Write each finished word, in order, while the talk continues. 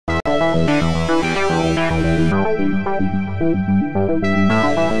Are you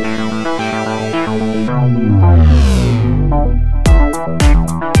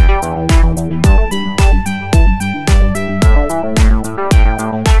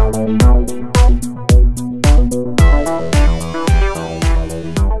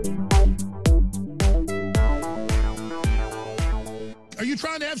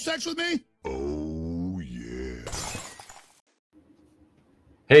trying to have sex with me? Oh, yeah.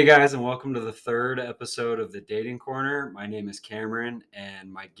 Hey guys, and welcome to the third episode of the Dating Corner. My name is Cameron,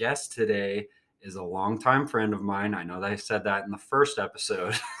 and my guest today is a longtime friend of mine. I know that I said that in the first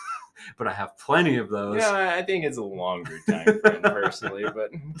episode, but I have plenty of those. Yeah, I think it's a longer time frame personally,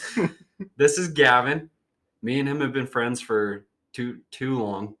 but This is Gavin. Me and him have been friends for too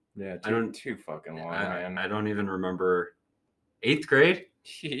long. yeah, too fucking long, man. I don't even remember. 8th grade?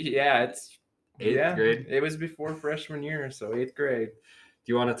 Yeah, it's 8th grade? It was before freshman year, so 8th grade.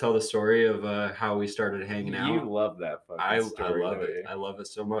 Do you want to tell the story of how we started hanging out? You love that fucking story. I love don't it. you? I love it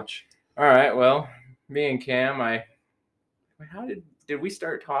so much. All right, well, me and Cam, how did we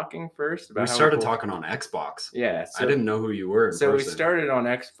start talking first? We started talking on Xbox. Yeah, I didn't know who you were in so person. we started on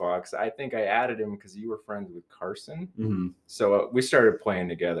Xbox. I think I added him because you were friends with Carson. Mm-hmm. So we started playing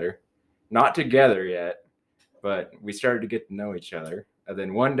together. Not together yet, but we started to get to know each other. And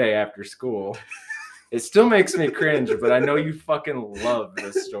then one day after school, it still makes me cringe, but I know you fucking love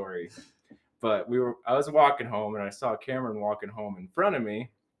this story. But I was walking home and I saw Cameron walking home in front of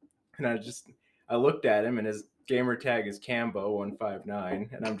me. And I looked at him and his gamer tag is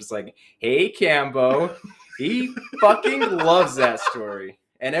Cambo159. And I'm just like, hey, Cambo. He fucking loves that story.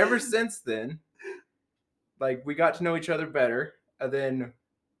 And ever since then, like, we got to know each other better. And then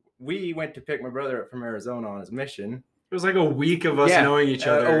we went to pick my brother up from Arizona on his mission. It was like a week of us knowing each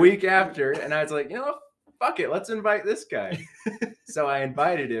other. A week after. And I was like, fuck it. Let's invite this guy. So I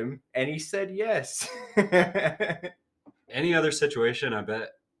invited him and he said yes. Any other situation, I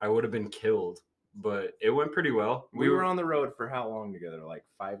bet I would have been killed. But it went pretty well. We were on the road for how long together? Like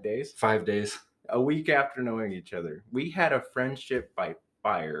 5 days? 5 days. A week after knowing each other. We had a friendship by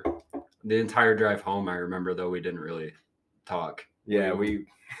fire. The entire drive home, I remember, though, we didn't really talk. Yeah, we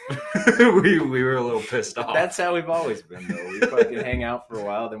were a little pissed off. That's how we've always been, though. We fucking hang out for a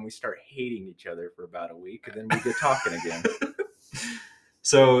while, then we start hating each other for about a week, and then we get talking again.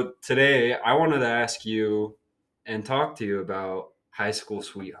 So today, I wanted to ask you and talk to you about high school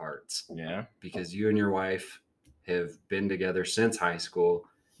sweethearts. Yeah. Because you and your wife have been together since high school,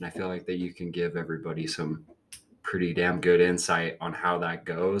 and I feel like that you can give everybody some pretty damn good insight on how that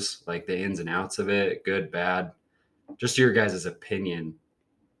goes, like the ins and outs of it, good, bad, just your guys' opinion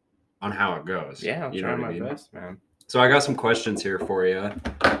on how it goes. Yeah, I'll try my best, man. So I got some questions here for you.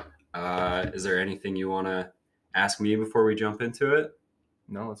 Is there anything you want to ask me before we jump into it?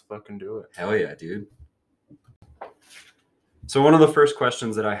 No, let's fucking do it. Hell yeah, dude. So one of the first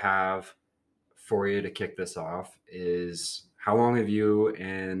questions that I have for you to kick this off is, how long have you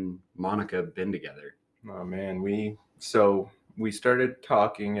and Monica been together? Oh, man, we started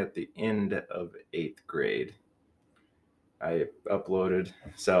talking at the end of 8th grade. I uploaded,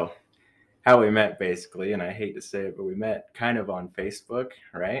 so how we met basically, and I hate to say it, but we met kind of on Facebook,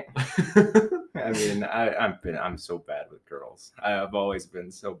 right? I mean, I'm so bad with girls. I've always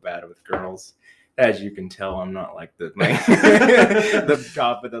been so bad with girls. As you can tell, I'm not like the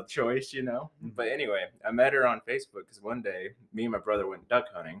top of the choice, But anyway, I met her on Facebook because one day me and my brother went duck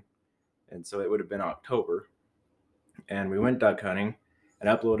hunting, and so it would have been October, and we went duck hunting and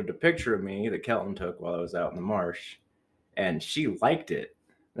uploaded a picture of me that Kelton took while I was out in the marsh. And she liked it.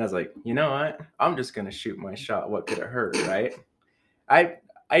 And I was like, you know what? I'm just going to shoot my shot. What could it hurt, right?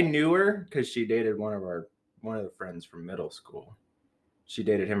 I knew her because she dated one of the friends from middle school. She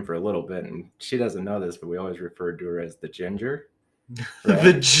dated him for a little bit, and she doesn't know this, but we always referred to her as the ginger. Right?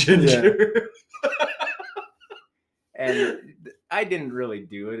 The ginger. Yeah. And I didn't really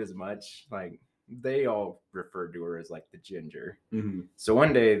do it as much. Like, they all referred to her as like the ginger. Mm-hmm. So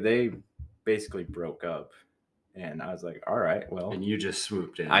one day they basically broke up. And I was like, all right, well. And you just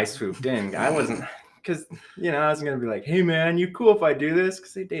swooped in. I swooped in. I wasn't, because, I was going to be like, hey, man, you cool if I do this?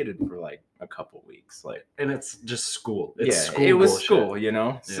 Because they dated for like a couple weeks. And it's just school. It was school,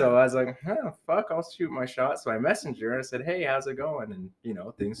 Yeah. So I was like, oh, fuck, I'll shoot my shot. So I messaged her and I said, hey, how's it going? And,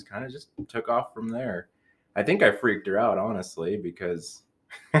 things kind of just took off from there. I think I freaked her out, honestly, because.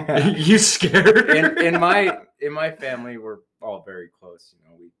 You scared her? In my family, we're all very close.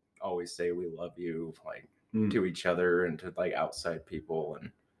 We always say we love you, like, to each other and to like outside people, and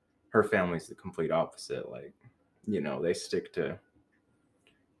her family's the complete opposite. Like,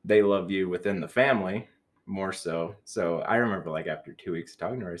 they love you within the family more so. So I remember like after 2 weeks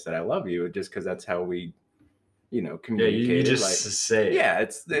talking to her, I said, I love you, just because that's how we you Yeah, communicated. you just like, say it. yeah,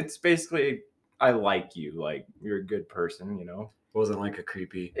 it's basically, I like you, like you're a good person, It wasn't like a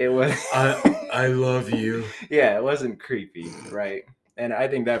creepy. It was. I love you. Yeah, it wasn't creepy, right? And I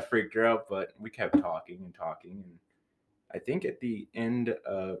think that freaked her out, but we kept talking and talking, and I think at the end,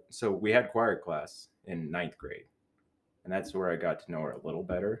 so we had choir class in 9th grade, and that's where I got to know her a little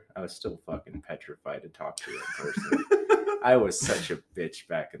better. I was still fucking petrified to talk to her in person. I was such a bitch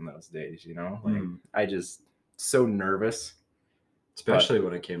back in those days, like I just so nervous. Especially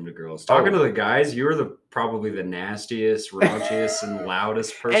when it came to girls. Talking to the guys, you were probably the nastiest, raunchiest, and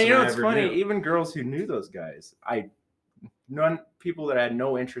loudest person And I it's ever funny, knew. even girls who knew those guys, people that I had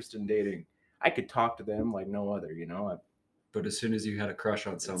no interest in dating, I could talk to them like no other, But as soon as you had a crush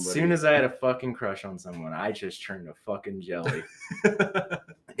on somebody. As soon as I had a fucking crush on someone, I just turned to fucking jelly.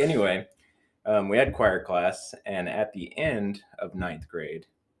 Anyway, we had choir class, and at the end of 9th grade,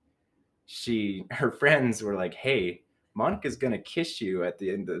 her friends were like, "Hey, Monica's gonna kiss you at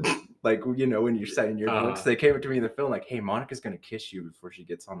the end of like when you're signing your books." They came up to me in the film like, "Hey, Monica's gonna kiss you before she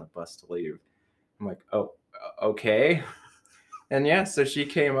gets on the bus to leave." I'm like, "Oh, okay." And yeah, so she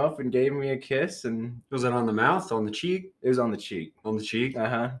came up and gave me a kiss, and was it on the mouth, on the cheek? It was on the cheek. On the cheek?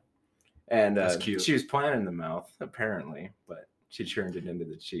 And that's cute. She was planning the mouth apparently, but she turned it into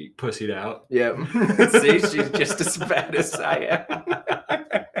the cheek. Pussied out. Yep. See, she's just as bad as I am.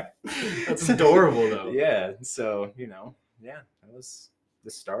 That's adorable, though. Yeah. So that was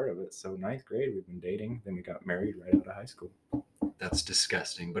the start of it. So 9th grade, we've been dating. Then we got married right out of high school. That's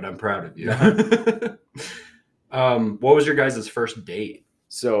disgusting, but I'm proud of you. What was your guys' first date?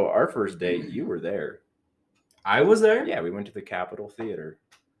 So our first date, you were there. I was there? Yeah, we went to the Capitol Theater.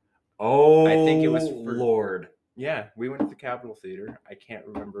 Oh, I think it was Lord. Yeah, we went to the Capitol Theater. I can't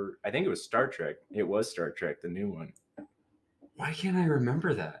remember. I think it was Star Trek. It was Star Trek, the new one. Why can't I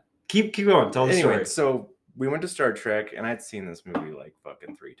remember that? Keep going. Tell the story. So we went to Star Trek, and I'd seen this movie like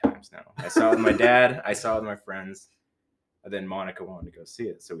fucking 3 times now. I saw it with my dad. I saw it with my friends. And then Monica wanted to go see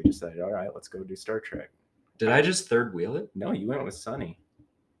it. So we decided, all right, let's go do Star Trek. Did I just third wheel it? No, you went with Sunny.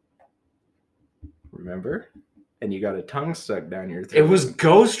 Remember? And you got a tongue stuck down your throat. It was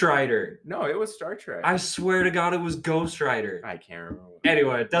Ghost Rider. No, it was Star Trek. I swear to God, it was Ghost Rider. I can't remember.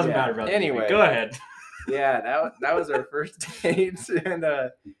 Anyway, it doesn't matter about that. Go ahead. Yeah, that was our first date. And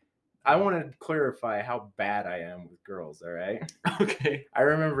I want to clarify how bad I am with girls, all right? Okay. I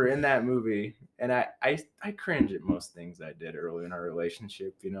remember in that movie, and I cringe at most things I did early in our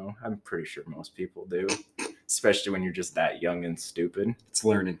relationship, I'm pretty sure most people do, especially when you're just that young and stupid. It's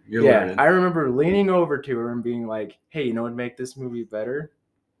learning. You're learning. I remember leaning over to her and being like, hey, you know what would make this movie better?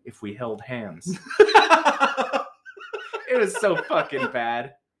 If we held hands. It was so fucking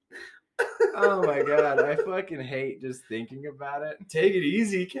bad. Oh my God, I fucking hate just thinking about it. Take it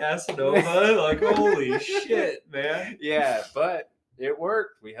easy, Casanova. Like, holy shit, man. Yeah, but it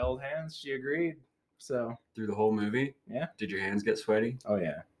worked. We held hands. She agreed. So through the whole movie? Yeah. Did your hands get sweaty? Oh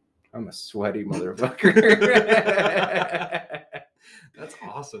yeah. I'm a sweaty motherfucker. That's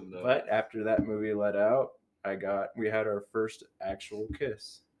awesome though. But after that movie let out, we had our first actual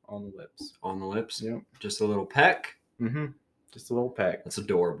kiss on the lips. On the lips? Yep. Just a little peck? Mm-hmm. Just a little peck. That's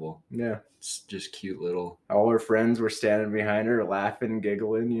adorable. Yeah. It's just cute little. All her friends were standing behind her, laughing,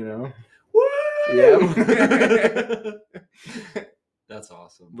 giggling, Woo! Yeah. That's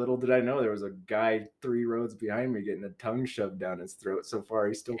awesome. Little did I know there was a guy 3 rows behind me getting a tongue shoved down his throat. So far,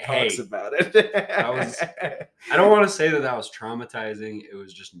 he still talks about it. I don't want to say that was traumatizing. It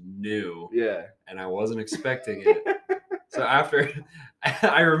was just new. Yeah. And I wasn't expecting it. So after,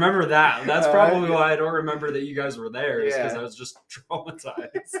 I remember that. That's probably why I don't remember that you guys were there. Is because I was just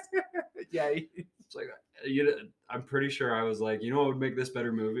traumatized. Yeah. It's like, I'm pretty sure I was like, what would make this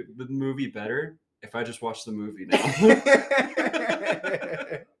movie better? If I just watched the movie now.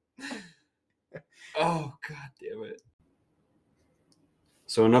 Oh, God damn it.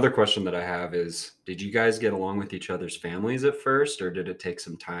 So another question that I have is, did you guys get along with each other's families at first, or did it take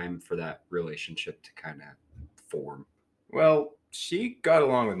some time for that relationship to kind of form? Well, she got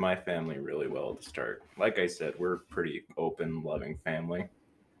along with my family really well at the start. Like I said, we're a pretty open, loving family.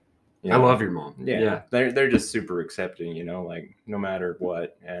 I love your mom. Yeah. They're just super accepting, like no matter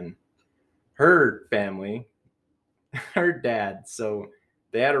what. And her family, her dad, so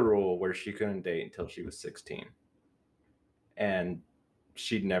they had a rule where she couldn't date until she was 16. And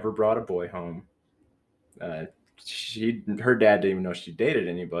she'd never brought a boy home. Her dad didn't even know she dated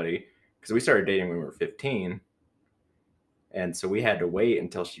anybody because we started dating when we were 15. And so we had to wait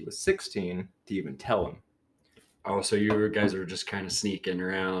until she was 16 to even tell him. Oh, so you guys were just kind of sneaking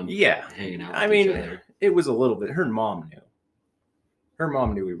around. Yeah. Hanging out with each other. It was a little bit. Her mom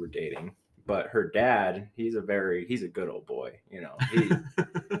knew we were dating, But her dad, he's a good old boy.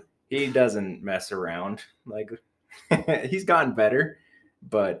 He doesn't mess around. Like, he's gotten better.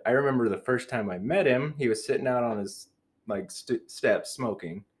 But I remember the first time I met him, he was sitting out on his steps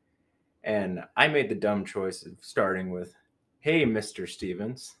smoking, and I made the dumb choice of starting with, "Hey, Mr.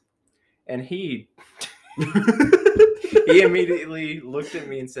 Stevens," and he immediately looked at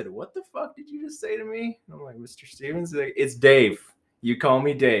me and said, "What the fuck did you just say to me?" And I'm like, "Mr. Stevens?" He's like, "It's Dave. You call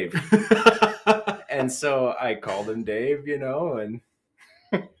me Dave." And so I called him Dave, and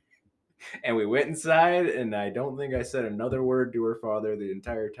and we went inside, and I don't think I said another word to her father the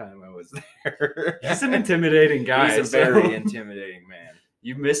entire time I was there. He's an intimidating guy. He's a very intimidating man.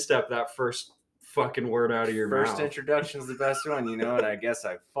 You misstepped that first fucking word out of your mouth. First introduction's the best one, and I guess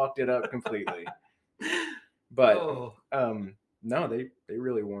I fucked it up completely. But no, they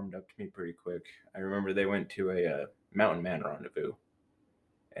really warmed up to me pretty quick. I remember they went to a Mountain Man rendezvous,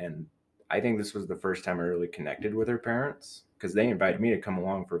 and I think this was the first time I really connected with her parents, because they invited me to come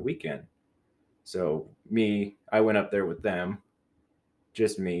along for a weekend. So I went up there with them,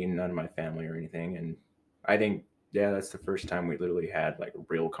 just me, none of my family or anything. And I think, that's the first time we literally had like a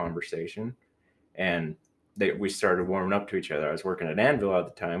real conversation. And we started warming up to each other. I was working at Anvil at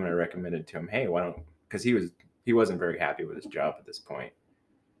the time, and I recommended to him, "Hey, why don't," because he wasn't very happy with his job at this point.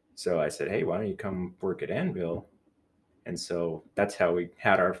 So I said, "Hey, why don't you come work at Anvil?" And so that's how we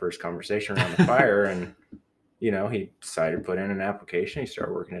had our first conversation around the fire. And, he decided to put in an application. He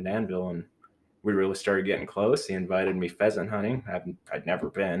started working at Anvil, and we really started getting close. He invited me pheasant hunting. I'd never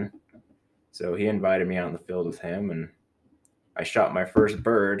been. So he invited me out in the field with him, and I shot my first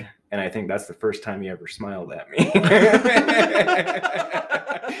bird. And I think that's the first time he ever smiled at me.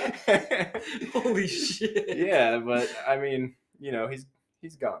 Holy shit. Yeah, but I mean,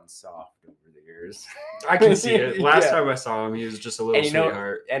 he's gotten soft over the years. I can see it. Last time I saw him, he was just a little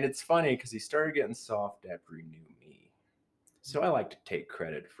sweetheart. And it's funny because he started getting soft after he knew me. So I like to take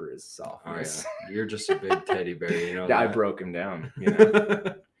credit for his softness. Oh, yeah. You're just a big teddy bear, I broke him down,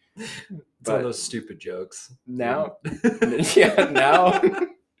 It's all those stupid jokes. Now,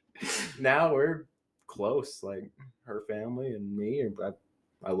 now we're close. Like, her family and me,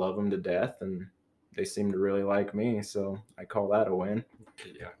 I love them to death, and they seem to really like me. So I call that a win.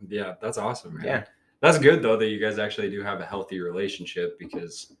 Yeah, that's awesome, man. Yeah, that's good though that you guys actually do have a healthy relationship,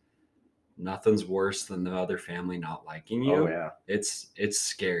 because nothing's worse than the other family not liking you. Oh yeah, it's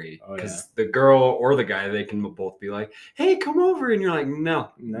scary, because the girl or the guy, they can both be like, "Hey, come over," and you're like,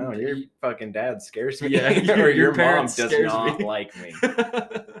 no, your fucking dad scares me. Yeah, or your mom parents does not like me.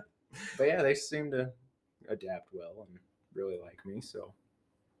 But yeah, they seem to adapt well and really like me, so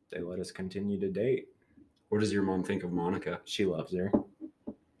they let us continue to date. What does your mom think of Monica? She loves her.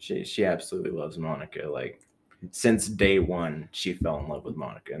 She absolutely loves Monica. Like, since day one, she fell in love with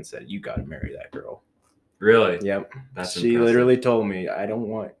Monica and said, "You got to marry that girl." Really? Yep. That's she impressive. Literally told me,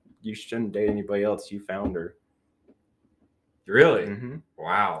 you shouldn't date anybody else. You found her. Really? Mm-hmm.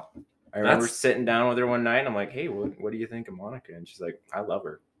 Wow. I remember sitting down with her one night, and I'm like, "Hey, what do you think of Monica?" And she's like, "I love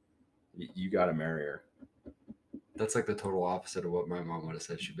her. You got to marry her." That's like the total opposite of what my mom would have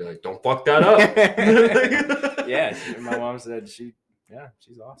said. She'd be like, "Don't fuck that up." Yeah, my mom said she's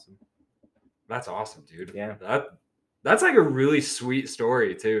awesome. That's awesome, dude. Yeah. That's like a really sweet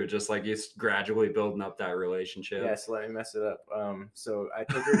story too. Just like it's gradually building up that relationship. Yeah, so let me mess it up. So I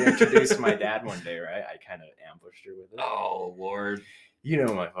took her to introduce my dad one day, right? I kind of ambushed her with it. Oh, Lord. You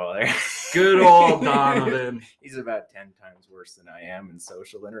know my father. Good old Donovan. He's about 10 times worse than I am in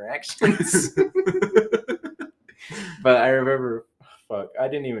social interactions. But I remember, I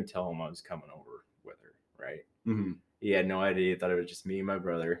didn't even tell him I was coming over with her, right? Mm-hmm. He had no idea. He thought it was just me and my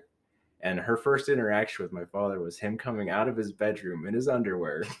brother. And her first interaction with my father was him coming out of his bedroom in his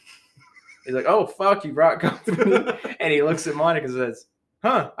underwear. He's like, "Oh, fuck, you brought company." And he looks at Monica and says,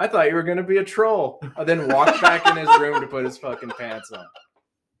 "Huh, I thought you were going to be a troll." And then walked back in his room to put his fucking pants on.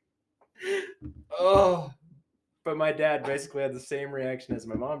 Oh. But my dad basically had the same reaction as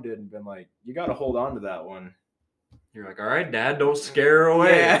my mom did and been like, "You got to hold on to that one." You're like, "All right, Dad, don't scare her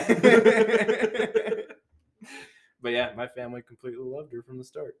away." Yeah. But yeah, my family completely loved her from the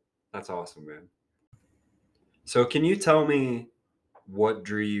start. That's awesome, man. So can you tell me what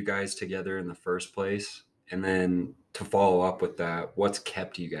drew you guys together in the first place? And then to follow up with that, what's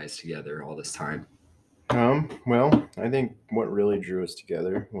kept you guys together all this time? Well, I think what really drew us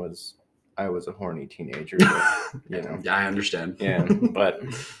together was I was a horny teenager, but, Yeah, I understand. Yeah, but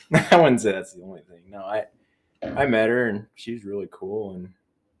I wouldn't say that's the only thing. No, I met her and she's really cool and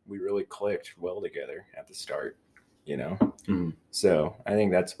we really clicked well together at the start. Mm-hmm. So I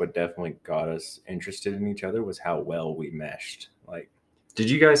think that's what definitely got us interested in each other, was how well we meshed. Like, Did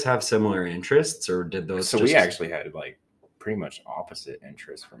you guys have similar interests, or did those? So we actually had like pretty much opposite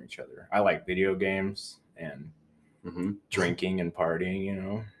interests from each other. I like video games and drinking and partying, you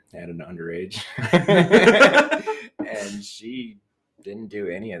know, at an underage. And she didn't do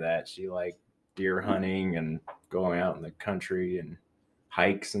any of that. She liked deer hunting and going out in the country and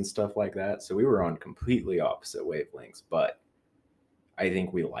hikes and stuff like that. So we were on completely opposite wavelengths, but I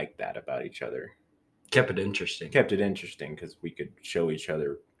think we liked that about each other. Kept it interesting because we could show each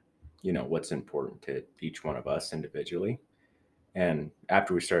other, you know, what's important to each one of us individually. And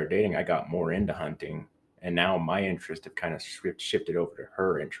after we started dating, I got more into hunting, and now my interests have kind of shifted over to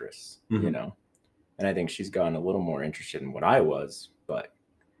her interests, you know. And I think she's gotten a little more interested in what I was, but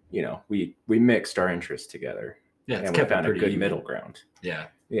you know, we mixed our interests together. Yeah, and we found a good middle ground. Yeah.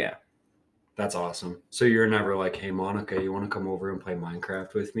 That's awesome. So you're never like, hey, Monica, you want to come over and play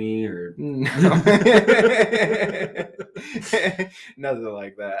Minecraft with me? Or no. Nothing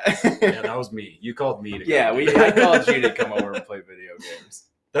like that. Yeah, that was me. You called me to I called you to come over and play video games.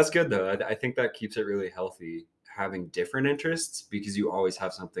 That's good, though. I think that keeps it really healthy, having different interests, because you always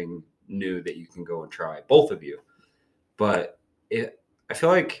have something new that you can go and try, both of you. But I feel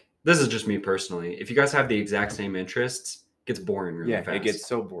like, this is just me personally, if you guys have the exact same interests, it gets boring really fast. It gets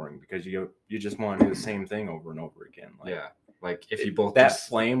so boring because you just want to do the same thing over and over again. Like if you both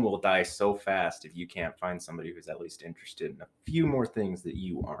flame will die so fast if you can't find somebody who's at least interested in a few more things that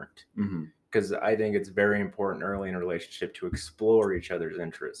you aren't. Because I think it's very important early in a relationship to explore each other's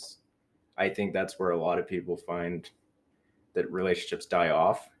interests. I think that's where a lot of people find that relationships die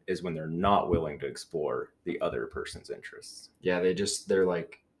off, is when they're not willing to explore the other person's interests. Yeah, they're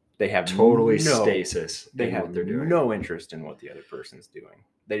like, they have totally stasis. They have they're doing. No interest in what the other person's doing.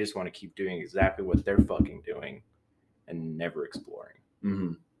 They just want to keep doing exactly what they're fucking doing and never exploring.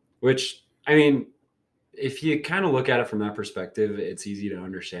 Which, I mean, if you kind of look at it from that perspective, it's easy to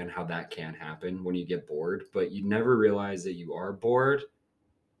understand how that can happen when you get bored, but you never realize that you are bored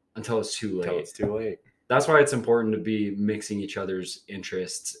until it's too late. That's why it's important to be mixing each other's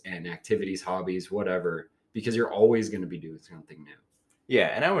interests and activities, hobbies, whatever, because you're always going to be doing something new.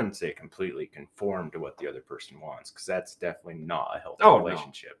 Yeah, and I wouldn't say completely conform to what the other person wants, because that's definitely not a healthy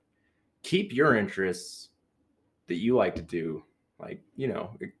relationship. No. Keep your interests that you like to do, like, you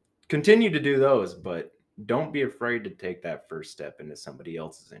know, continue to do those, but don't be afraid to take that first step into somebody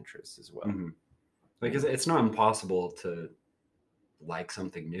else's interests as well. Like, it's not impossible to like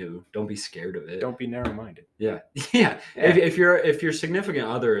something new. Don't be scared of it. Don't be narrow-minded. Yeah. If your significant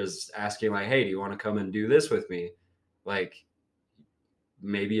other is asking like, hey, do you want to come and do this with me? Like,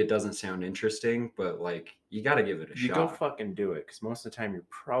 maybe it doesn't sound interesting, but like, you got to give it a shot. You go fucking do it, because most of the time you're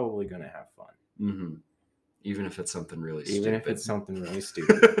probably going to have fun. Even if it's something really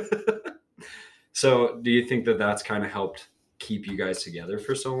stupid. So do you think that that's kind of helped keep you guys together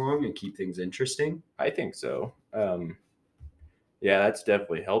for so long and keep things interesting? I think so. Yeah, that's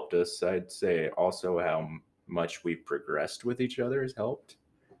definitely helped us. I'd say also how much we've progressed with each other has helped.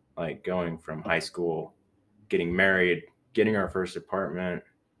 Like going from high school, getting married, getting our first apartment,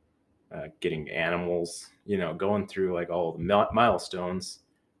 getting animals, you know, going through like all the milestones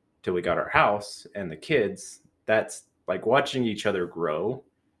till we got our house and the kids. That's like watching each other grow.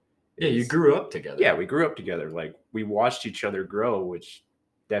 Yeah, you grew up together. Yeah, we grew up together. Like, we watched each other grow, which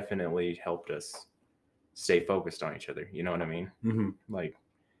definitely helped us stay focused on each other. You know what I mean? Like,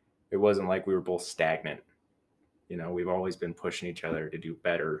 it wasn't like we were both stagnant. You know, we've always been pushing each other to do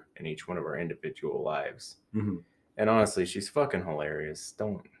better in each one of our individual lives. And honestly, she's fucking hilarious.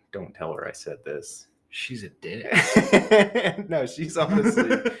 Don't tell her I said this. She's a dick. No, she's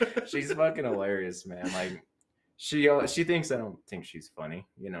honestly, she's fucking hilarious, man. Like, she thinks I don't think she's funny,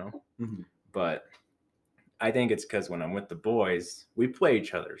 you know? But I think it's because when I'm with the boys, we play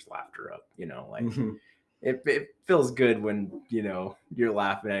each other's laughter up, you know? Like, it feels good when, you know, you're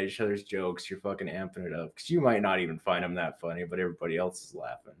laughing at each other's jokes, you're fucking amping it up, because you might not even find them that funny, but everybody else is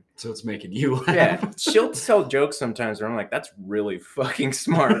laughing. So it's making you laugh. Yeah, she'll tell jokes sometimes where I'm like, that's really fucking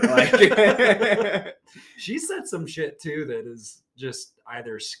smart. Like, she said some shit too that is just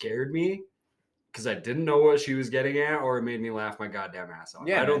either scared me because I didn't know what she was getting at, or it made me laugh my goddamn ass off.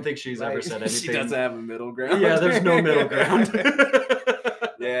 Yeah, I don't think she's ever said anything. She doesn't have a middle ground. Yeah, there's no middle ground.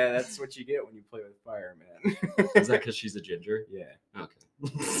 Yeah, that's what you get when you play with fire, man. Is that because she's a ginger? Yeah. Okay.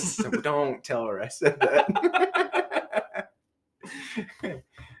 So don't tell her I said that.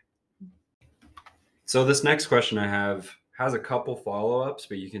 So this next question I have has a couple follow-ups,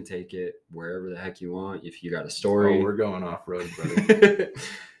 but you can take it wherever the heck you want if you got a story. Oh, we're going off-road, brother.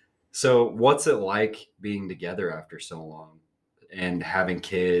 So what's it like being together after so long and having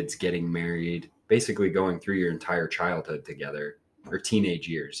kids, getting married, basically going through your entire childhood together? or teenage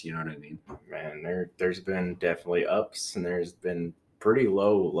years. You know what I mean? Man, there's been definitely ups and there's been pretty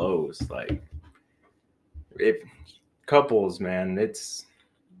low lows. Like, if couples, man,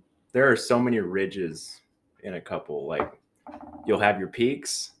 there are so many ridges in a couple. Like, you'll have your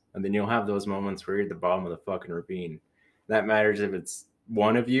peaks, and then you'll have those moments where you're at the bottom of the fucking ravine. That matters if it's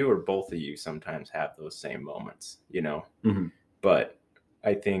one of you or both of you. Sometimes have those same moments, you know. Mm-hmm. But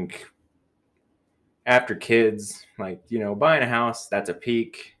I think after kids, like, you know, buying a house, that's a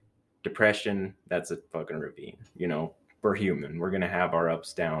peak. Depression, that's a fucking ravine. You know, we're human. We're gonna have our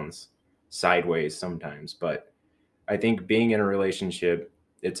ups, downs, sideways sometimes. But I think being in a relationship,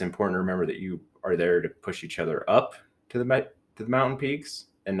 it's important to remember that you are there to push each other up to the mountain peaks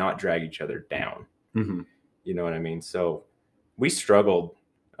and not drag each other down. Mm-hmm. You know what I mean? So we struggled.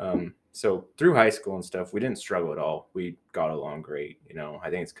 So through high school and stuff, we didn't struggle at all. We got along great. You know, I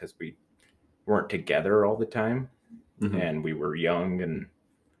think it's because we weren't together all the time, Mm-hmm. and we were young and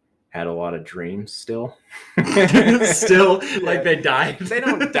had a lot of dreams still. Still, like they died. They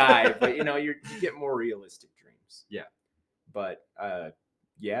don't die, but you know, you get more realistic dreams. Yeah. But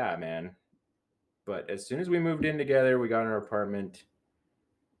yeah, man. But as soon as we moved in together, we got in our apartment.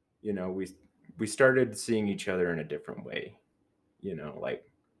 You know, we started seeing each other in a different way. You know, like,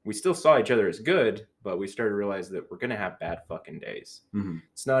 we still saw each other as good, but we started to realize that we're gonna have bad fucking days. Mm-hmm.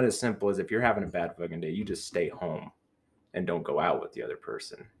 It's not as simple as if you're having a bad fucking day, you just stay home and don't go out with the other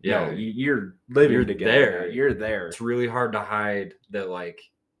person. Yeah. No, you're living You're together. there. You're there. It's really hard to hide that, like,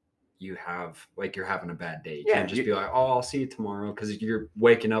 you're having a bad day. You Yeah, can't just be like, oh, I'll see you tomorrow, because you're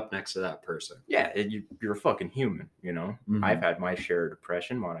waking up next to that person. Yeah, you're a fucking human, you know? Mhm. I've had my share of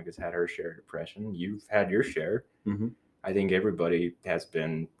depression. Monica's had her share of depression. You've had your share. Mm-hmm. I think everybody has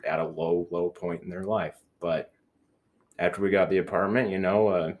been at a low, low point in their life. But after we got the apartment, you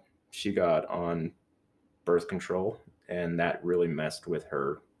know, she got on birth control, and that really messed with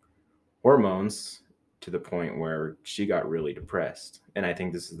her hormones to the point where she got really depressed. And I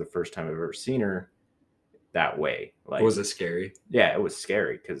think this is the first time I've ever seen her that way. Like, Was it scary? Yeah, it was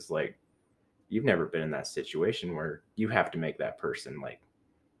scary because, like, you've never been in that situation where you have to make that person, like,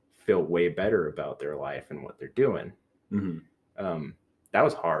 feel way better about their life and what they're doing. Mm-hmm. That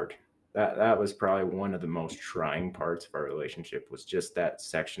was hard. That was probably one of the most trying parts of our relationship, was just that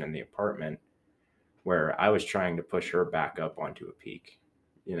section in the apartment where I was trying to push her back up onto a peak,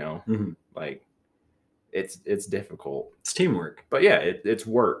 you know. Mm-hmm. Like, it's difficult. It's teamwork. But yeah, it's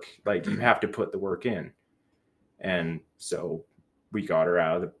work. Like, you have to put the work in. And so we got her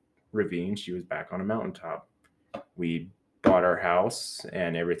out of the ravine. She was back on a mountaintop. We bought our house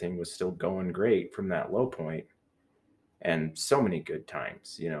and everything was still going great from that low point. And so many good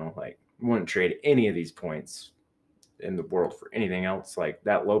times, you know, like, wouldn't trade any of these points in the world for anything else. Like,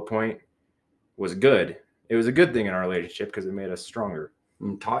 that low point was good. It was a good thing in our relationship because it made us stronger.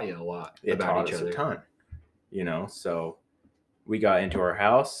 And taught you a lot It about taught each us other. a ton, you know. So we got into our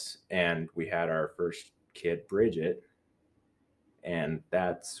house and we had our first kid, Bridget, and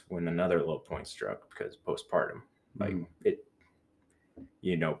that's when another low point struck, because postpartum, like, it,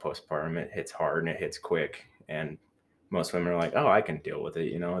 you know, postpartum, it hits hard and it hits quick, and most women are like, oh, I can deal with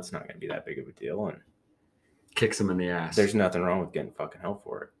it, you know, it's not going to be that big of a deal, and Kicks them in the ass. there's nothing wrong with getting fucking help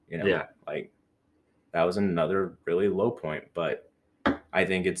for it, you know. Yeah. Like, that was another really low point, but I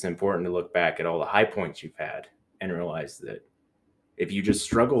think it's important to look back at all the high points you've had and realize that if you just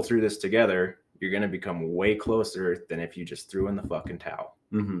struggle through this together, you're going to become way closer than if you just threw in the fucking towel.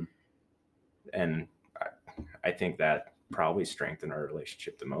 Mm-hmm. And I think that probably strengthened our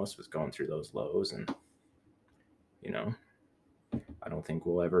relationship the most, was going through those lows. And, you know, I don't think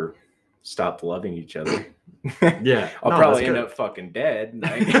we'll ever stop loving each other. Yeah. I'll probably end up fucking dead.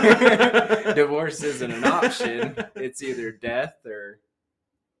 Like, divorce isn't an option. It's either death or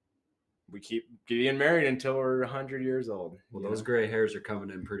we keep getting married until we're 100 years old. Well, those gray hairs are coming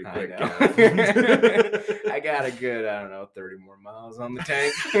in pretty quick. I got a good, 30 more miles on the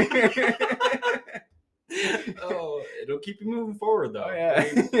tank. Oh, it'll keep you moving forward, though. Oh,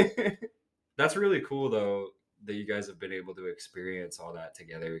 yeah. That's really cool, though, that you guys have been able to experience all that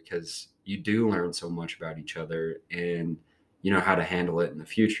together, because you do learn so much about each other and you know how to handle it in the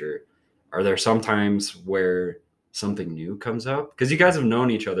future. Are there some times where something new comes up? Because you guys have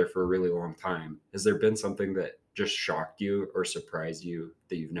known each other for a really long time. Has there been something that just shocked you or surprised you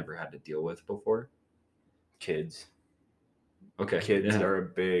that you've never had to deal with before? Kids. Okay. Kids are a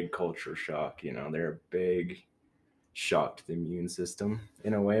big culture shock. You know, they're a big shock to the immune system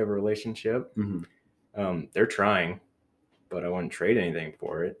in a way of a relationship. Mm-hmm. They're trying, but I wouldn't trade anything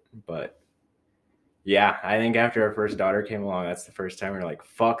for it. But yeah, I think after our first daughter came along, that's the first time we were like,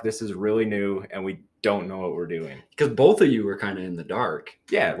 fuck, this is really new. And we don't know what we're doing. Because both of you were kind of in the dark.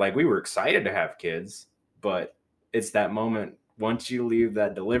 Yeah, like we were excited to have kids, but it's that moment once you leave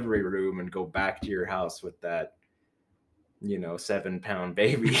that delivery room and go back to your house with that, 7-pound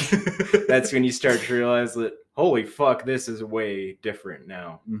baby. That's when you start to realize that, holy fuck, this is way different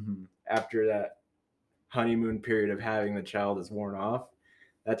now. Mm-hmm. After that honeymoon period of having the child is worn off,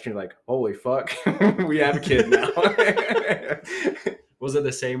 that's when you're like, holy fuck, we have a kid now. Was it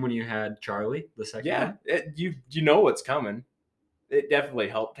the same when you had Charlie, the second one? You know what's coming. It definitely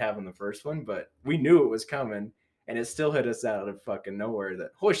helped having the first one, but we knew it was coming, and it still hit us out of fucking nowhere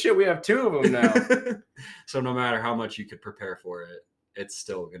that, holy shit, we have 2 of them now. So no matter how much you could prepare for it, it's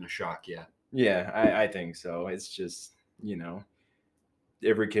still going to shock you. Yeah, I think so. It's just,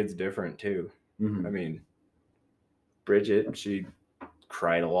 every kid's different too. Mm-hmm. I mean, Bridget, she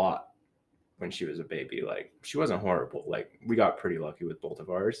cried a lot when she was a baby. Like, she wasn't horrible. Like, we got pretty lucky with both of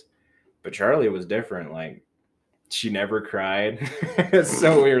ours. But Charlie was different. Like, she never cried.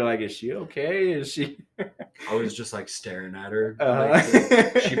 So we were like, is she okay? Is she? I was just like staring at her. Uh-huh.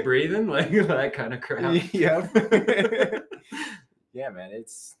 Like, she breathing? Like that kind of crap. Yep. Yeah, man,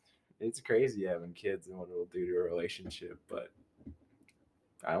 it's crazy having kids and what it'll do to a relationship. But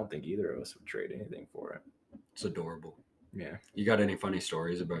I don't think either of us would trade anything for it. It's adorable. Yeah. You got any funny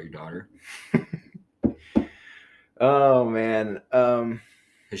stories about your daughter? Oh, man.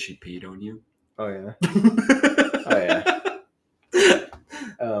 Has she peed on you? Oh, yeah. Oh, yeah.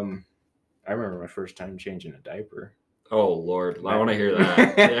 I remember my first time changing a diaper. Oh, Lord. I want to hear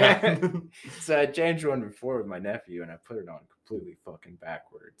that. Yeah. So I changed one before with my nephew, and I put it on completely fucking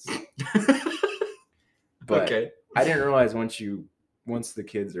backwards. But okay. I didn't realize once the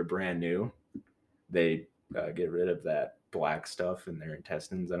kids are brand new, they get rid of that black stuff in their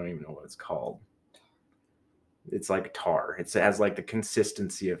intestines. I don't even know what it's called. It's like tar. It has like the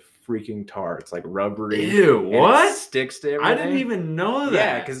consistency of freaking tar. It's like rubbery. Ew, what? It sticks to everything. I didn't even know that.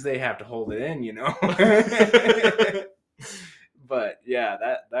 Yeah, because they have to hold it in, But yeah,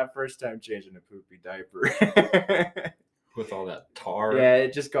 that first time changing a poopy diaper. With all that tar. Yeah,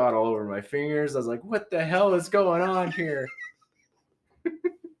 it just got all over my fingers. I was like, what the hell is going on here?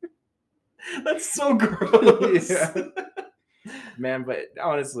 That's so gross. Yeah. Man, but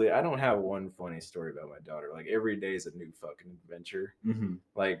honestly, I don't have one funny story about my daughter. Like, every day is a new fucking adventure. Mm-hmm.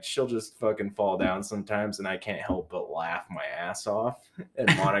 Like, she'll just fucking fall down sometimes, and I can't help but laugh my ass off.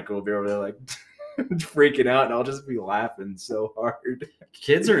 And Monica will be over there, like, freaking out, and I'll just be laughing so hard.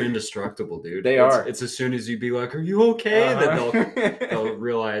 Kids are indestructible, dude. They are. It's as soon as you be like, are you okay? Uh-huh. Then they'll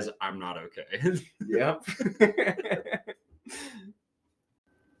realize I'm not okay. Yep.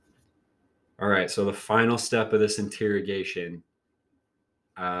 All right, so the final step of this interrogation.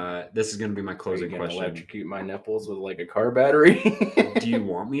 This is going to be my closing question. Electrocute my nipples with like a car battery? Do you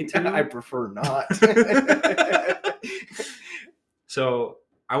want me to? I prefer not. So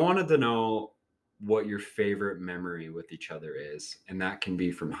I wanted to know what your favorite memory with each other is. And that can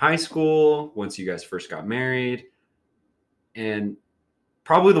be from high school, once you guys first got married. And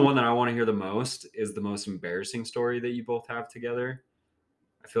probably the one that I want to hear the most is the most embarrassing story that you both have together.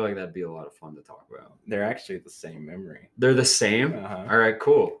 I feel like that'd be a lot of fun to talk about. They're actually the same memory. They're the same? Uh-huh. All right,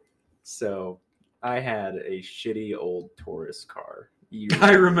 cool. So I had a shitty old Taurus car.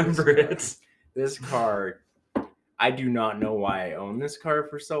 I remember it. This car, I do not know why I owned this car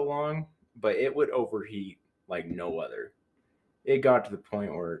for so long, but it would overheat like no other. It got to the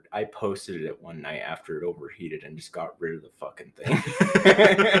point where I posted it one night after it overheated and just got rid of the fucking thing.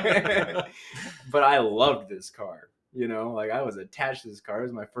 But I loved this car. Like, I was attached to this car. It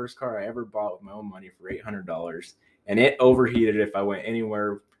was my first car I ever bought with my own money for $800. And it overheated if I went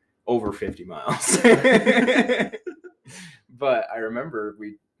anywhere over 50 miles. But I remember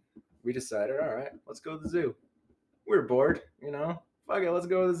we decided, all right, let's go to the zoo. We were bored, fuck it, let's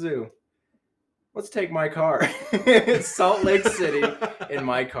go to the zoo. Let's take my car. It's Salt Lake City in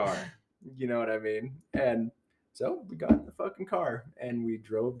my car. You know what I mean? And so we got in the fucking car and we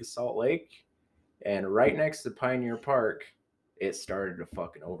drove to Salt Lake. And right next to Pioneer Park, it started to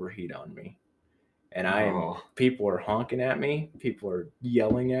fucking overheat on me. And people are honking at me. People are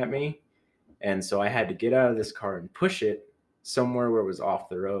yelling at me. And so I had to get out of this car and push it somewhere where it was off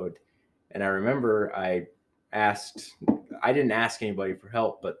the road. And I remember I didn't ask anybody for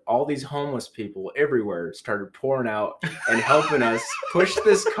help, but all these homeless people everywhere started pouring out and helping us push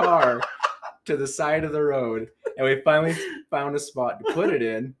this car to the side of the road. And we finally found a spot to put it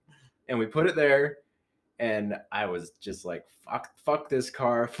in. And we put it there, and I was just like, fuck this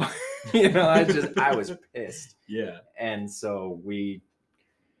car. I was pissed. Yeah. And so we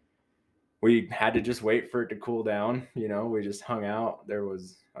we had to just wait for it to cool down. You know, we just hung out. There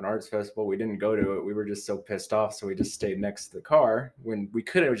was an arts festival. We didn't go to it. We were just so pissed off. So we just stayed next to the car when we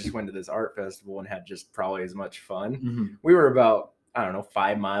could have just went to this art festival and had just probably as much fun. Mm-hmm. We were about, I don't know,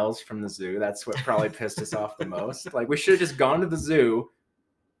 5 miles from the zoo. That's what probably pissed us off the most. Like we should have just gone to the zoo,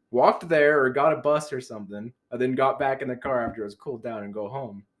 walked there or got a bus or something, and then got back in the car after it was cooled down and go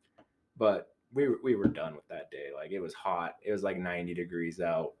home. But we were done with that day. Like it was hot. It was like 90 degrees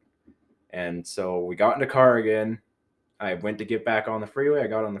out. And so we got in the car again. I went to get back on the freeway. I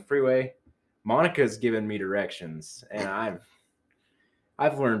got on the freeway. Monica's giving me directions, and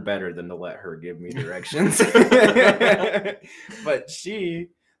I've learned better than to let her give me directions. But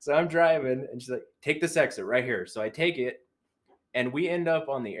so I'm driving, and she's like, take this exit right here. So I take it, and we end up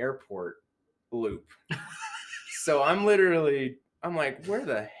on the airport loop. So I'm like, where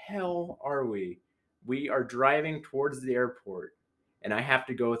the hell are we? We are driving towards the airport, and I have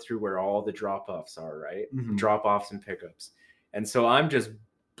to go through where all the drop-offs are, right? Mm-hmm. Drop-offs and pickups. And so I'm just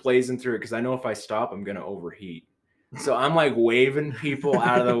blazing through it because I know if I stop, I'm going to overheat. So I'm like waving people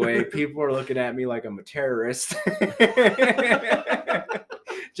out of the way. People are looking at me like I'm a terrorist.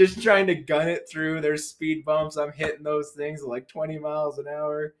 Just trying to gun it through. There's speed bumps. I'm hitting those things at like 20 miles an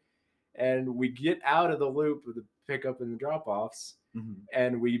hour. And we get out of the loop of the pickup and the drop-offs. Mm-hmm.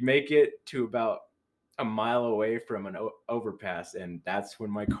 And we make it to about a mile away from an overpass. And that's when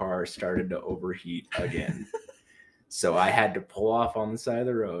my car started to overheat again. So I had to pull off on the side of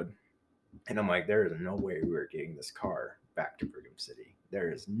the road. And I'm like, there is no way we're getting this car back to Brigham City.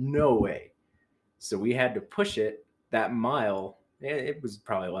 There is no way. So we had to push it that mile. It was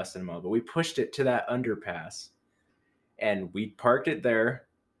probably less than a mile, but we pushed it to that underpass. And we parked it there.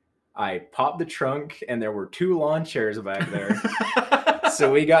 I popped the trunk, and there were 2 lawn chairs back there.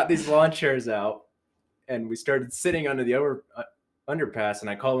 So we got these lawn chairs out, and we started sitting under the underpass. And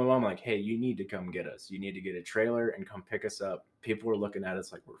I called my mom, like, hey, you need to come get us. You need to get a trailer and come pick us up. People were looking at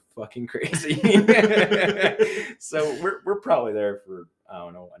us like we're fucking crazy. So we're probably there for, I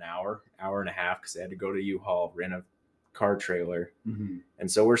don't know, an hour and a half, because they had to go to U-Haul, rent a car trailer. Mm-hmm. And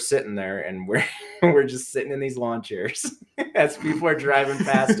so we're sitting there, and we're just sitting in these lawn chairs as people are driving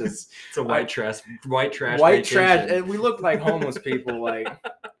past us. It's a white trash And we look like homeless people, like.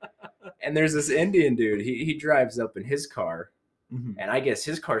 And there's this Indian dude. He drives up in his car. Mm-hmm. And I guess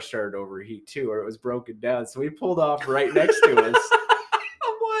his car started to overheat too, or it was broken down. So he pulled off right next to us.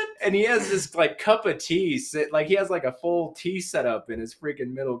 What? And he has this like cup of tea, like he has like a full tea setup in his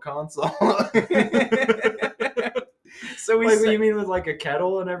freaking middle console. So what do you mean with like a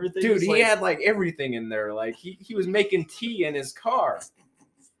kettle and everything? Dude, he had like everything in there. Like he was making tea in his car.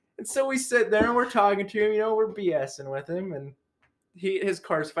 And so we sit there and we're talking to him, we're BSing with him, and his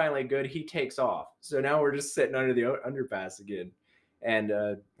car's finally good. He takes off. So now we're just sitting under the underpass again. And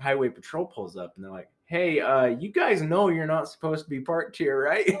highway patrol pulls up, and they're like, hey, you guys know you're not supposed to be parked here,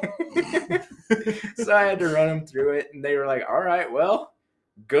 right? So I had to run them through it, and they were like, all right, well,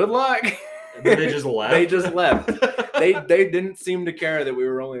 good luck. And then they just left? They just left. They didn't seem to care that we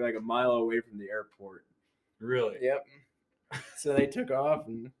were only like a mile away from the airport. Really? Yep. So they took off,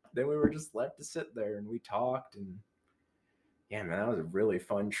 and then we were just left to sit there, and we talked, and yeah, man, that was a really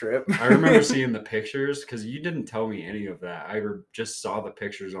fun trip. I remember seeing the pictures, because you didn't tell me any of that. I just saw the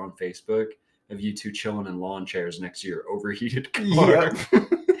pictures on Facebook of you 2 chilling in lawn chairs next to your overheated car. Yep.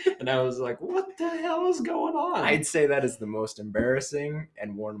 And I was like, what the hell is going on? I'd say that is the most embarrassing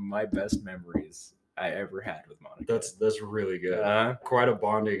and one of my best memories I ever had with Monica. That's really good. Quite a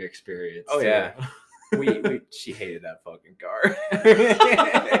bonding experience. Oh, too. Yeah. She hated that fucking car.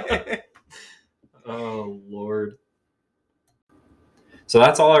 Oh, Lord. So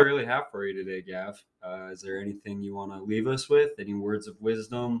that's all I really have for you today, Gav. Is there anything you want to leave us with? Any words of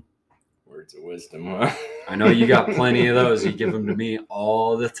wisdom? Words of wisdom, huh? I know you got plenty of those. You give them to me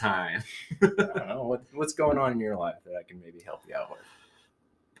all the time. I don't know. What's going on in your life that I can maybe help you out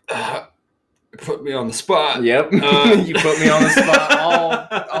with? Put me on the spot. Yep. You put me on the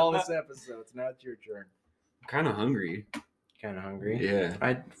spot all this episode. Now it's your turn. I'm kind of hungry. Kind of hungry?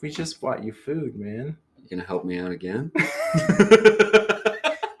 Yeah. We just bought you food, man. You gonna help me out again?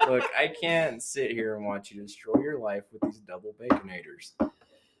 Look, I can't sit here and watch you destroy your life with these double baconators.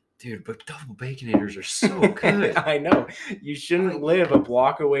 Dude, but double baconators are so good. I know. You shouldn't live a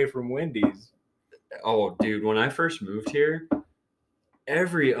block away from Wendy's. Oh, dude, when I first moved here,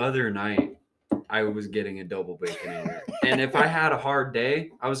 every other night I was getting a double baconator. And if I had a hard day,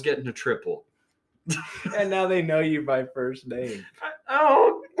 I was getting a triple. And now they know you by first name.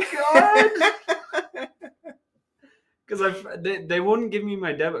 Oh, God. Because they wouldn't give me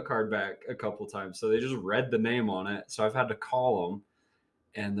my debit card back a couple times, so they just read the name on it. So I've had to call them,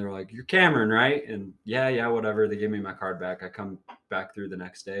 And they're like, "You're Cameron, right?" And yeah, whatever. They give me my card back. I come back through the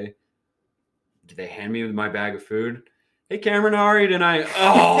next day. Do they hand me my bag of food? Hey, Cameron, how are you tonight?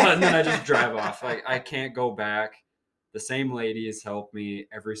 Oh, and then I just drive off. Like, I can't go back. The same lady has helped me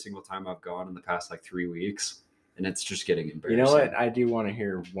every single time I've gone in the past like 3 weeks. And it's just getting embarrassing. You know what? I do want to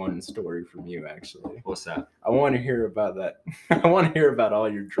hear one story from you, actually. What's that? I want to hear about that. I want to hear about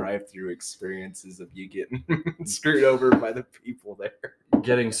all your drive-through experiences of you getting screwed over by the people there.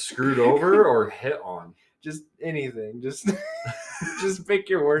 Getting screwed over or hit on? Just anything. Just pick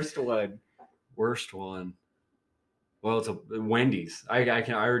your worst one. Worst one. Well, it's a Wendy's. I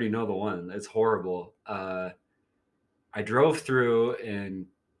already know the one. It's horrible. I drove through and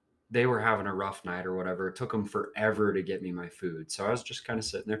they were having a rough night or whatever. It took them forever to get me my food. So I was just kind of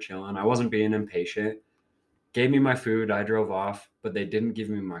sitting there chilling. I wasn't being impatient. Gave me my food. I drove off, but they didn't give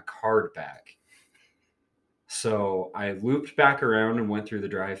me my card back. So I looped back around and went through the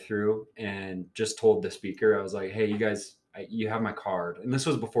drive-thru and just told the speaker, I was like, "Hey, you guys, you have my card." And this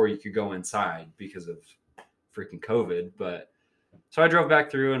was before you could go inside because of freaking COVID. But so I drove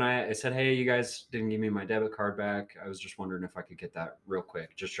back through and I said, "Hey, you guys didn't give me my debit card back. I was just wondering if I could get that real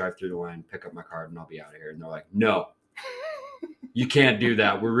quick. Just drive through the line, pick up my card, and I'll be out of here." And they're like, "No, you can't do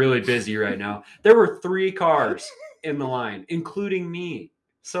that. We're really busy right now." There were 3 cars in the line, including me.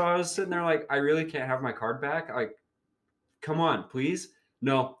 So I was sitting there like, I really can't have my card back. Like, come on, please.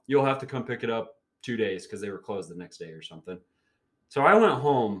 "No, you'll have to come pick it up 2 days," because they were closed the next day or something. So I went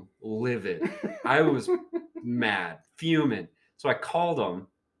home livid. I was mad, fuming. So I called them,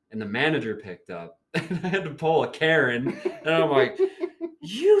 and the manager picked up, and I had to pull a Karen. And I'm like,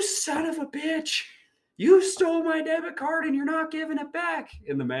 "You son of a bitch. You stole my debit card, and you're not giving it back."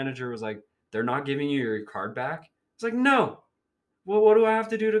 And the manager was like, "They're not giving you your card back?" It's like, "No." "Well, what do I have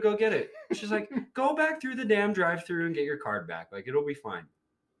to do to go get it?" She's like, "Go back through the damn drive-thru and get your card back. Like, it'll be fine."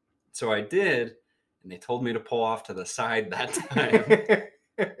 So I did, and they told me to pull off to the side that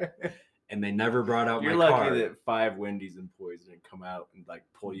time. And they never brought out You're my lucky card. that 5 Wendy's employees didn't come out and like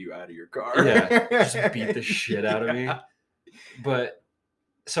pull you out of your car. Yeah, just beat the shit out of me. But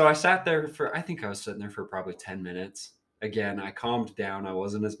so I sat there for, I think I was sitting there for probably 10 minutes. Again, I calmed down. I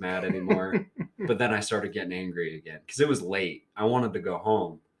wasn't as mad anymore. But then I started getting angry again because it was late. I wanted to go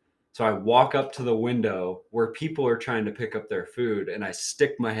home. So I walk up to the window where people are trying to pick up their food, and I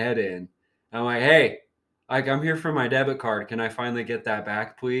stick my head in. And I'm like, "Hey, like, I'm here for my debit card. Can I finally get that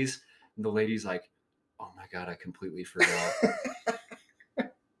back, please?" And the lady's like, "Oh my God, I completely forgot."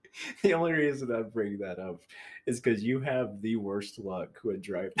 The only reason I bring that up is because you have the worst luck with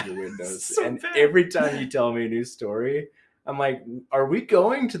drive-through windows. So and bad. Every time you tell me a new story, I'm like, "Are we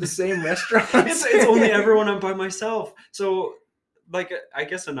going to the same restaurant?" It's only ever when I'm by myself. So, like, I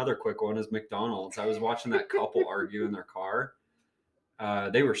guess another quick one is McDonald's. I was watching that couple argue in their car.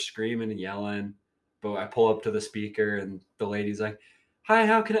 They were screaming and yelling, but I pull up to the speaker and the lady's like, "Hi,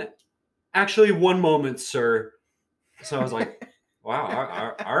 how can I?" "Actually, one moment, sir." So I was like,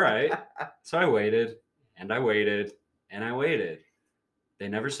 wow, all right. So I waited and I waited and I waited. They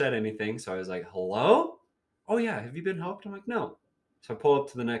never said anything. So I was like, "Hello? Oh yeah, have you been helped?" I'm like, "No." So I pull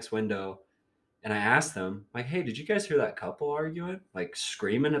up to the next window and I asked them, like, "Hey, did you guys hear that couple arguing? Like,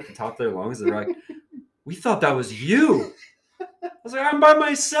 screaming at the top of their lungs?" They're like, "We thought that was you." I was like, "I'm by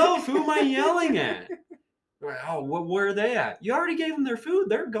myself. Who am I yelling at?" They're like, "Oh, where are they at?" "You already gave them their food.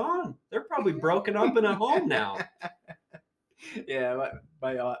 They're gone. They're probably broken up and at home now." Yeah,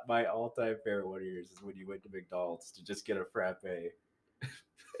 my all-time favorite one of yours is when you went to McDonald's to just get a frappe.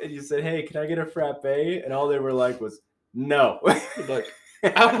 And you said, "Hey, can I get a frappe?" And all they were like was, "No." Like,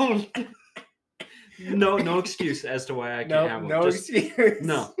 I don't. No excuse as to why I can't have them. No excuse.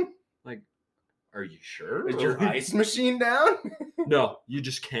 No. Like, are you sure? Is your ice machine down? No, you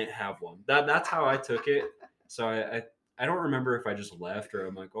just can't have one. That's how I took it. So I don't remember if I just left or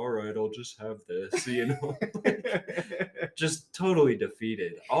I'm like, "All right, I'll just have this," like, just totally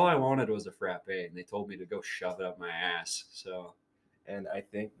defeated. All I wanted was a frappe, and they told me to go shove it up my ass. So, and I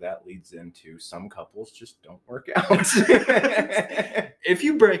think that leads into some couples just don't work out. If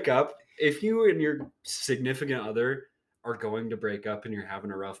you break up, if you and your significant other are going to break up and you're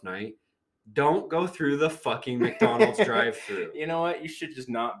having a rough night, don't go through the fucking McDonald's drive-thru. You know what? You should just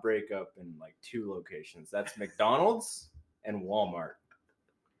not break up in like 2 locations. That's McDonald's and Walmart.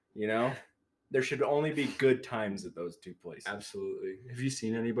 You know? There should only be good times at those 2 places. Absolutely. Have you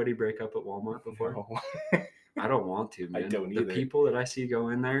seen anybody break up at Walmart before? No. I don't want to, man. I don't The either. people that I see go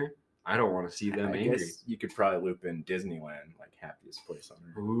in there, I don't want to see them I angry. guess you could probably loop in Disneyland, like happiest place on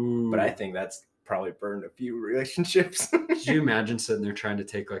earth. Ooh. But I think that's probably burned a few relationships. Could you imagine sitting there trying to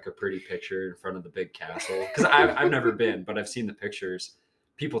take like a pretty picture in front of the big castle? Because I've never been, but I've seen the pictures.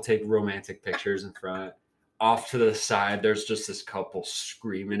 people take romantic pictures in front. Off to the side, there's just this couple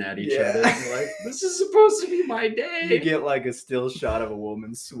screaming at each other. Like, this is supposed to be my day. You get like a still shot of a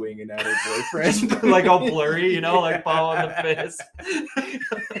woman swinging at her boyfriend. Like all blurry, like following the fist.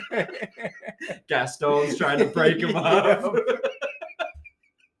 Gaston's trying to break him up.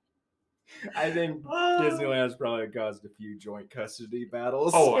 I think Disneyland's probably caused a few joint custody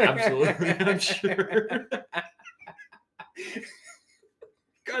battles. Oh, absolutely. I'm sure.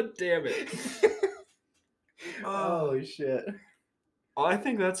 God damn it. Oh, shit. Well, I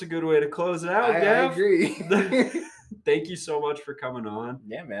think that's a good way to close it out, I Gav. agree. Thank you so much for coming on.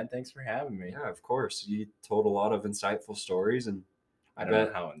 Yeah, man. Thanks for having me. Yeah, of course. You told a lot of insightful stories, and I don't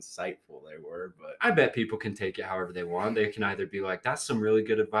know how insightful they were, but I bet people can take it however they want. They can either be like, that's some really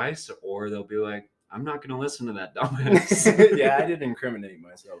good advice, or they'll be like, I'm not going to listen to that dumbass. Yeah, I did incriminate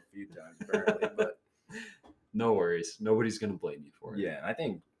myself a few times, apparently, but no worries. Nobody's going to blame you for it. Yeah, I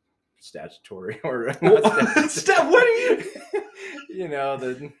think statutory or what are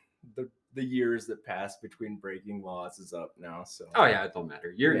you? The years that passed between breaking laws is up now. So oh yeah, it don't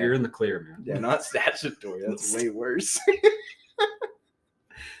matter. You're in the clear, man. Yeah, not statutory. That's way worse.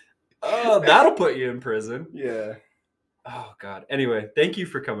 Oh, that'll put you in prison. Yeah. Oh God. Anyway, thank you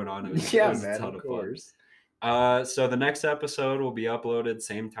for coming on. It was a ton of course. Fun. So the next episode will be uploaded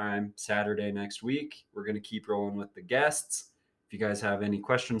same time Saturday next week. We're gonna keep rolling with the guests. If you guys have any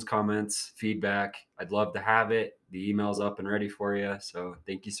questions, comments, feedback, I'd love to have it. The email's up and ready for you. So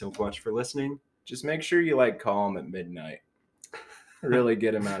thank you so much for listening. Just make sure you call him at midnight. Really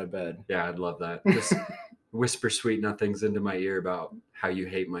get him out of bed. Yeah, I'd love that. Just whisper sweet nothings into my ear about how you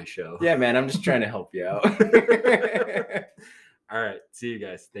hate my show. Yeah, man, I'm just trying to help you out. All right. See you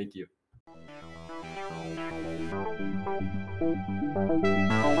guys. Thank you.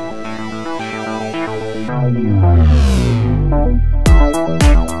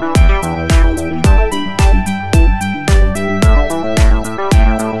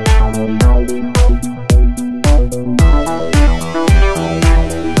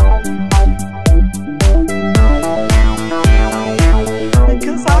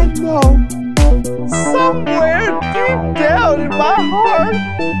 Because I know somewhere deep down in my heart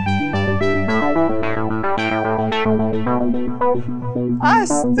I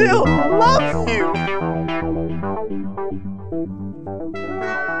still love you.